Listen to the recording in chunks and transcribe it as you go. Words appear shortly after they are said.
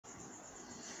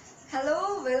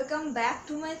Hello, welcome back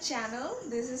to my channel.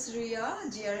 This is Ria,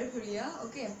 GRF Ria,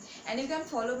 okay, and you can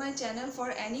follow my channel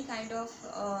for any kind of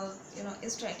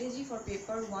strategy for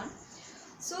paper 1.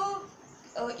 So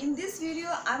in this video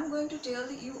I'm going to tell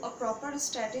you a proper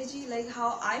strategy, like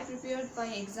how I prepared my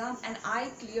exam and I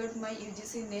cleared my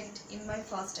UGC NET in my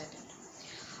first attempt.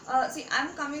 See,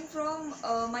 I'm coming from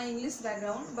my English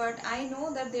background, but I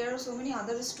know that there are so many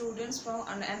other students from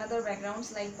another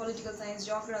backgrounds like political science,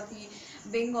 geography,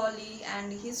 Bengali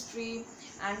and history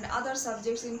and other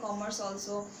subjects in commerce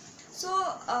also. So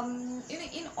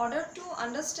in order to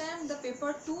understand the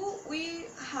paper 2, we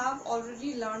have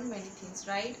already learned many things,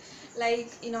 right? Like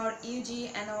in our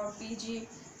UG and our PG,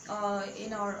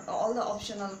 in our all the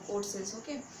optional courses,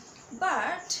 okay?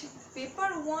 But paper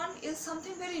 1 is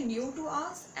something very new to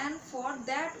us, and for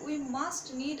that we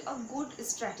must need a good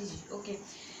strategy, okay?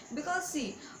 Because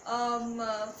see,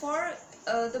 for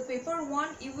the paper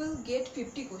 1 you will get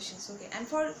 50 questions, okay, and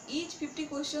for each 50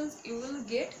 questions you will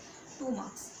get 2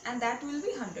 marks, and that will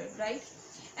be 100, right?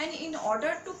 And in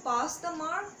order to pass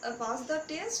the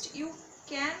test, you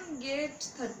can get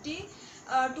 30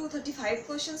 to 35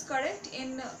 questions correct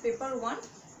in paper 1.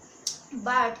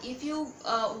 But if you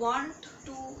want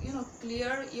to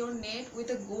clear your NET with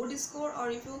a good score,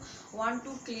 or if you want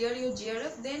to clear your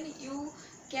GRF, then you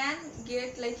can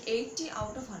get like 80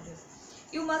 out of 100.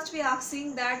 You must be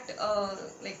asking that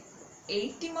like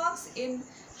 80 marks in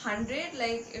 100,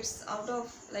 like it's out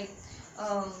of like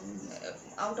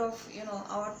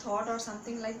our thought or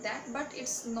something like that, but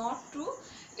it's not true.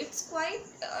 It's quite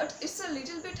it's a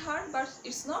little bit hard, but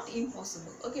it's not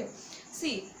impossible, okay?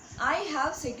 See, I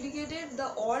have segregated the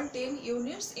all 10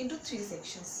 units into 3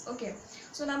 sections, okay?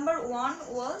 So number 1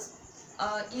 was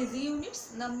easy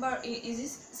units, easy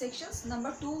sections,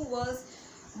 number 2 was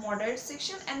moderate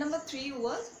section, and number 3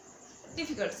 was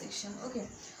difficult section, okay?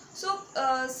 So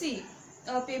see,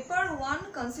 paper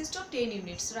 1 consists of 10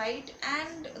 units, right?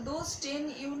 And those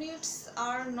 10 units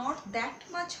are not that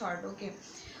much hard, okay?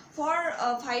 For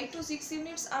 5 to 6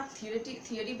 units are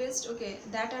theory based, okay?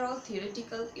 That are all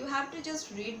theoretical. You have to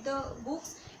just read the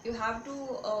books, you have to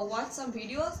watch some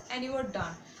videos, and you are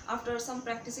done. After some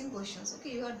practicing questions,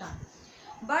 okay, you are done.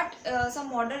 But some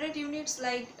moderate units,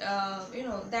 like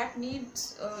that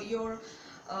needs your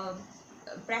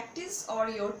practice or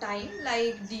your time,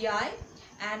 like DI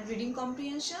and reading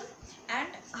comprehension and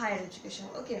higher education,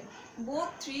 okay? Both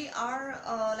three are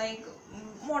like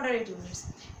moderate units,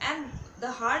 and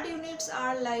the hard units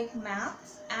are like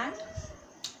maths and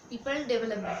people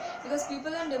development, because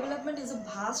people and development is a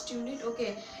vast unit,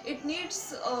 okay? It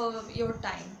needs your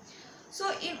time.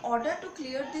 So in order to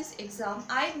clear this exam,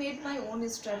 I made my own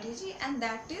strategy, and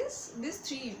that is these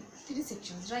three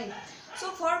sections, right? So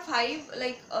for 5,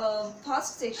 like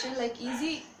first section, like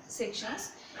easy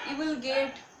sections, you will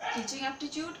get teaching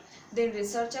aptitude, then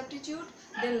research aptitude,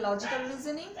 then logical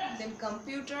reasoning, then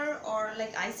computer or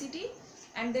like ICT,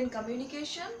 and then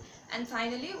communication, and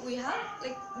finally we have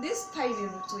like these 5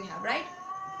 units we have, right?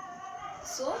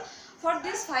 So for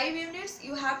these 5 units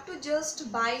you have to just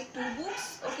buy 2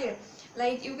 books, okay?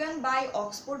 Like you can buy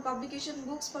Oxford publication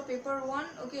books for paper 1,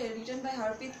 okay, written by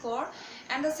Harpreet Kaur,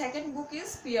 and the second book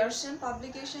is Pearson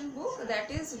publication book, that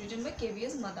is written by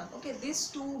KVS Madam, okay? These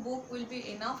 2 books will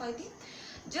be enough, I think.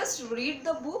 Just read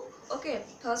the book, okay?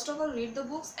 First of all, read the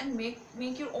books and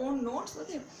make your own notes,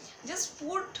 okay? Just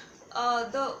put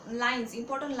the lines,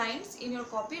 important lines in your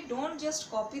copy. Don't just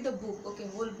copy the book, okay,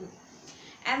 whole book.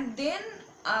 And then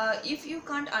if you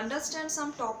can't understand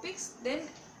some topics, then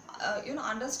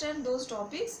understand those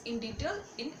topics in detail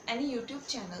in any YouTube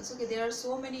channels, okay? There are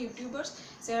so many YouTubers,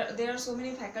 there are so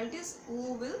many faculties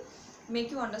who will make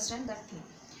you understand that thing.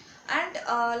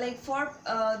 And like for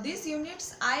these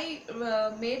units, I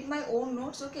made my own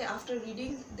notes, okay, after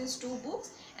reading these 2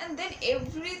 books, and then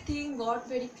everything got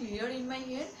very clear in my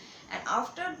head. And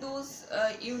after those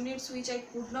units which I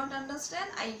could not understand,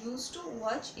 I used to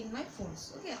watch in my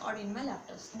phones, okay, or in my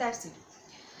laptops. That's it.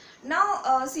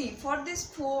 Now see, for this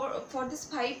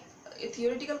 5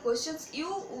 theoretical questions,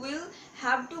 you will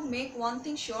have to make one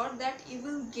thing sure, that you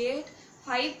will get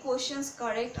 5 questions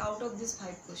correct out of these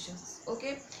 5 questions,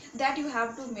 okay? That you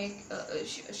have to make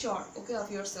sure, okay,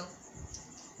 of yourself.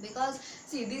 Because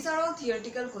see, these are all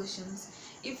theoretical questions.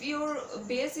 If your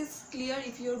base is clear,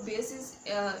 if your base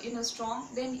is strong,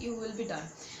 then you will be done.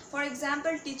 For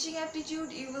example, teaching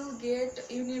aptitude, you will get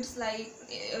units like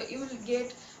you will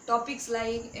get topics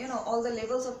like all the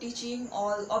levels of teaching,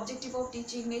 all objective of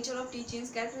teaching, nature of teaching,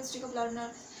 characteristic of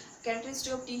learner,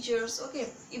 characteristic of teachers, okay,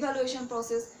 evaluation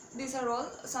process. These are all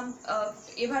some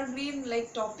evergreen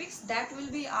like topics that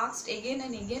will be asked again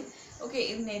and again,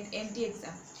 okay, in NT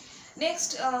exam.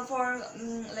 Next, for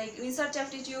like research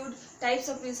aptitude, types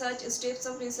of research, steps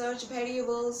of research,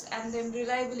 variables, and then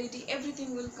reliability,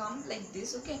 everything will come like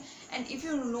this, okay. And if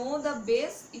you know the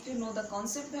base, if you know the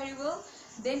concept very well,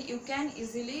 then you can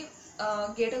easily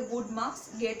get a good marks,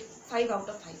 get 5 out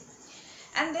of 5.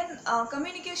 And then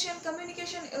communication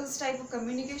is type of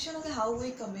communication, okay, how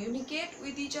we communicate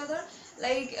with each other.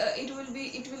 Like it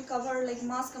will cover like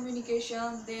mass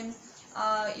communication, then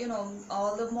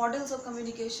all the models of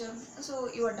communication. So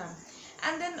you are done.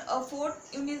 And then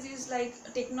fourth unit is like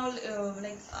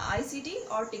like ICT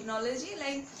or technology,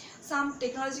 like some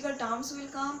technological terms will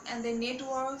come, and then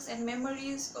networks and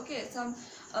memories, okay, some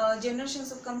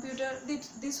generations of computer.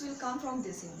 This will come from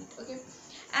this unit, okay.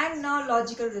 And now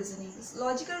logical reasoning.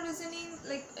 Logical reasoning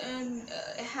like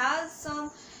has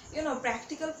some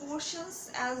practical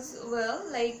portions as well,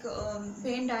 like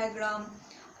Venn diagram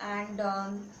and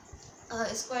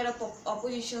square of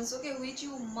oppositions, okay, which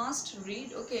you must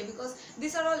read, okay, because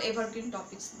these are all evergreen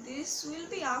topics. This will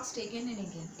be asked again and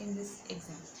again in this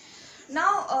exam.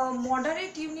 Now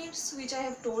moderate units, which I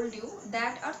have told you,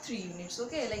 that are 3 units,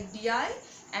 okay, like DI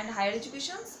and higher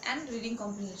educations and reading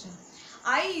comprehension.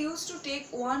 I used to take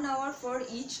 1 hour for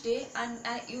each day, and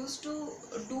I used to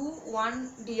do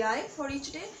 1 DI for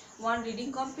each day, 1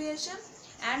 reading comprehension,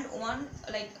 and 1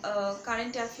 like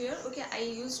current affair, okay. I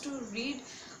used to read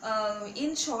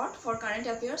in short for current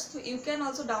affairs. So you can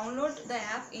also download the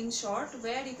app in short,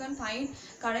 where you can find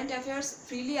current affairs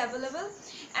freely available.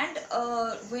 And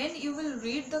when you will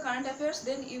read the current affairs,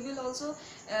 then you will also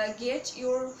get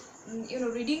your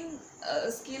reading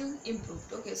skill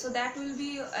improved, okay. So that will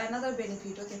be another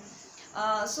benefit, okay.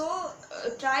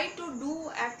 Try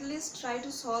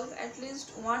to solve at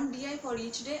least 1 DI for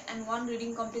each day and 1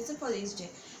 reading comprehension for each day,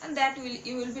 and that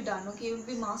you will be done, okay. You will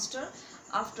be master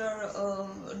after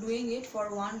doing it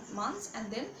for 1 month, and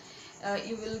then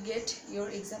you will get your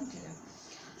exam clear.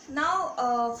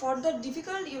 Now for the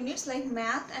difficult units like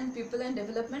math and people and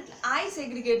development, I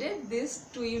segregated these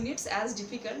 2 units as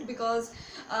difficult, because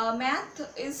math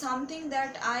is something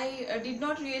that I did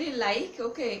not really like,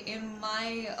 okay, in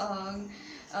my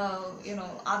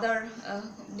other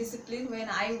discipline, when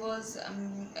I was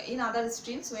in other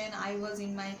streams, when I was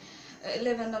in my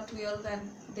 11 or 12, and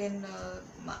then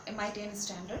my 10th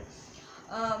standard.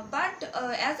 But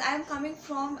as I am coming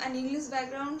from an English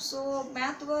background, so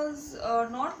math was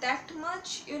not that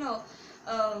much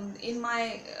in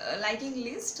my liking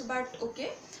list, but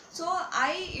okay. So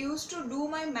I used to do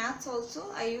my maths also.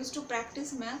 I used to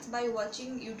practice maths by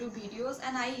watching YouTube videos,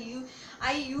 and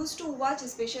I used to watch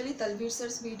especially Talvir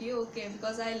sir's video, okay,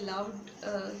 because I loved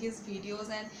his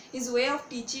videos and his way of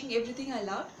teaching. Everything I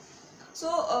loved. So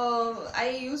I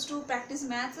used to practice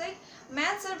maths. Like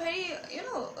maths are very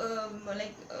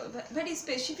very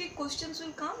specific questions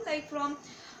will come, like from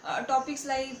topics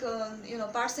like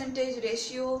percentage,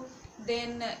 ratio,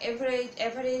 then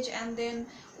average, and then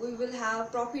we will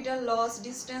have profit and loss,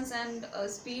 distance and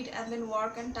speed, and then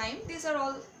work and time. These are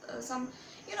all some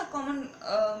common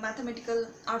mathematical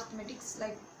arithmetics,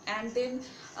 like. And then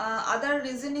other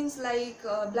reasonings like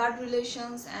blood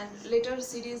relations and letter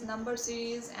series, number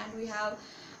series, and we have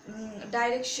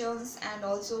directions, and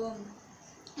also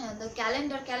the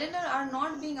calendar are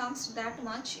not being asked that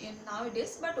much in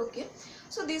nowadays, but okay.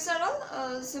 So these are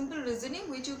all simple reasoning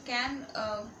which you can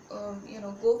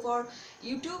go for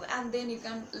YouTube, and then you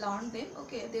can learn them,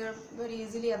 okay. They are very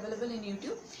easily available in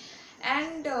YouTube.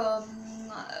 And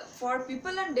for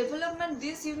people and development,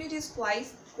 this unit is quite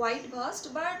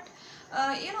vast, but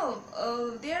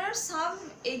there are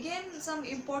some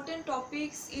important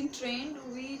topics in trend,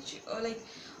 which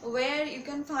where you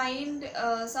can find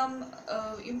some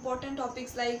important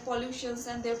topics like pollutions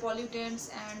and their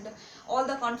pollutants, and all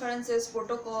the conferences,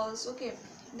 protocols, okay.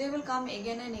 They will come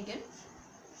again and again.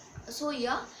 So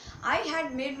yeah, I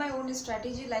had made my own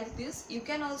strategy like this. You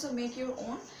can also make your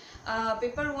own.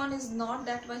 Paper 1 is not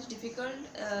that much difficult,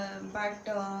 but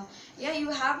yeah, you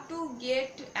have to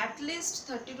get at least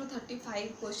 30 to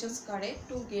 35 questions correct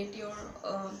to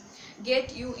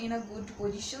get you in a good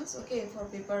positions, okay, for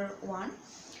paper 1.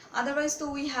 Otherwise, so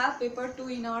we have paper 2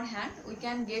 in our hand, we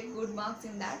can get good marks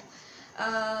in that.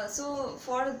 So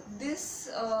for this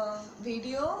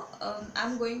video,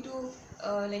 I'm going to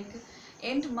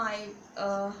end my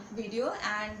video,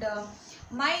 and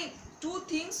my 2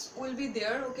 things will be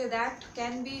there, okay, that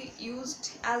can be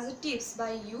used as a tips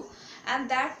by you, and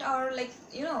that are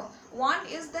one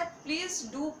is that please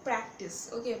do practice,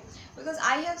 okay, because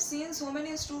I have seen so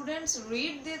many students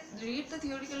read the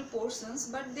theoretical portions,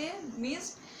 but they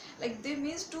missed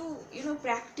to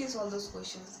practice all those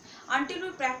questions. until we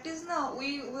practice now,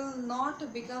 we will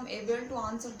not become able to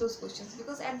answer those questions,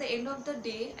 because at the end of the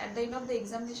day, at the end of the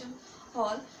examination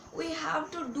hall, we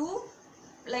have to do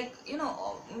like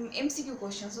MCQ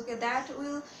questions. Okay, that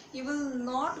will, he will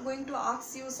not going to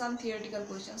ask you some theoretical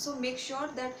questions. So make sure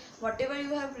that whatever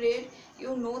you have read,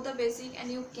 you know the basic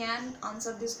and you can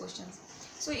answer these questions.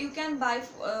 So you can buy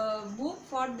book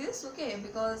for this, okay,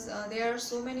 because there are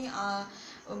so many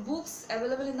books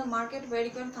available in the market where you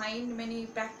can find many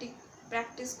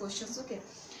practice questions. Okay,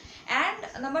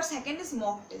 and number second is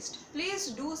mock test. Please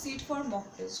do sit for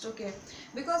mock test, okay,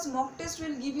 because mock test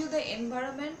will give you the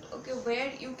environment, okay,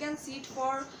 where you can sit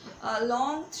for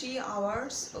long 3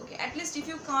 hours. Okay, at least if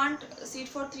you can't sit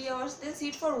for 3 hours, then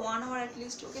sit for 1 hour at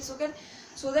least. Okay,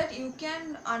 so that you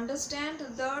can understand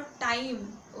the time,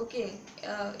 okay,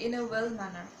 in a well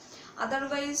manner.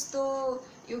 Otherwise, though,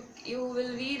 you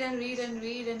will read and read and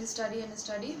read and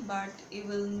study, but you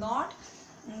will not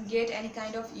get any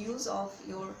kind of use of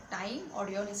your time or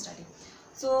your study.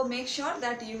 So make sure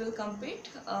that you will complete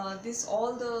this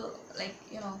all the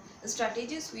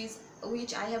strategies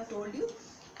which I have told you.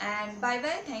 And bye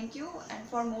bye, thank you. And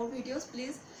for more videos,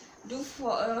 please do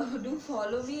do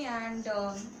follow me and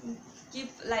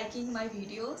keep liking my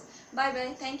videos. Bye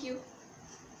bye, thank you.